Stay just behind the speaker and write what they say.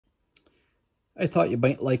I thought you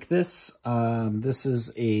might like this. This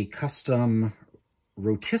is a custom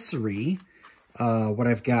rotisserie. What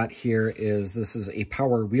I've got here is this is a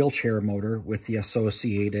power wheelchair motor with the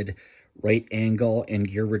associated right angle and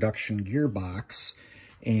gear reduction gearbox.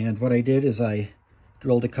 And what I did is I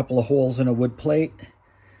drilled a couple of holes in a wood plate,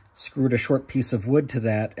 screwed a short piece of wood to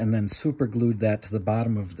that, and then super glued that to the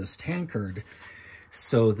bottom of this tankard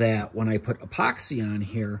so that when I put epoxy on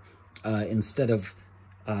here, instead of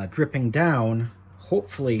dripping down,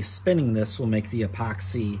 hopefully spinning this will make the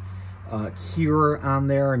epoxy cure on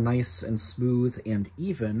there nice and smooth and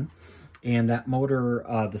even. And that motor,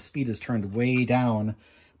 the speed is turned way down,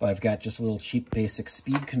 but I've got just a little cheap basic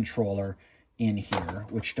speed controller in here,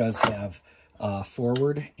 which does have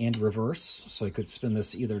forward and reverse, so I could spin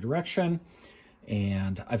this either direction.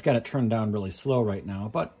 And I've got it turned down really slow right now,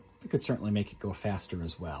 but I could certainly make it go faster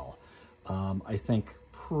as well. I think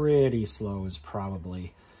pretty slow is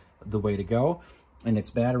probably the way to go. And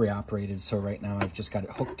it's battery operated, so right now I've just got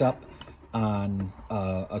it hooked up on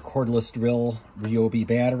a cordless drill Ryobi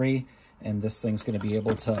battery, and this thing's going to be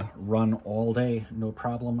able to run all day, no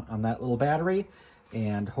problem on that little battery,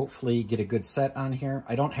 and hopefully get a good set on here.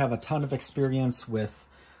 I don't have a ton of experience with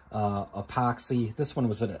epoxy. This one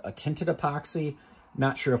was a tinted epoxy.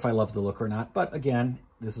 Not sure if I love the look or not, but again,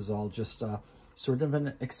 this is all just sort of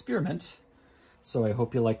an experiment. So I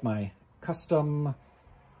hope you like my custom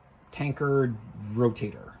Tankard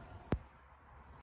rotator.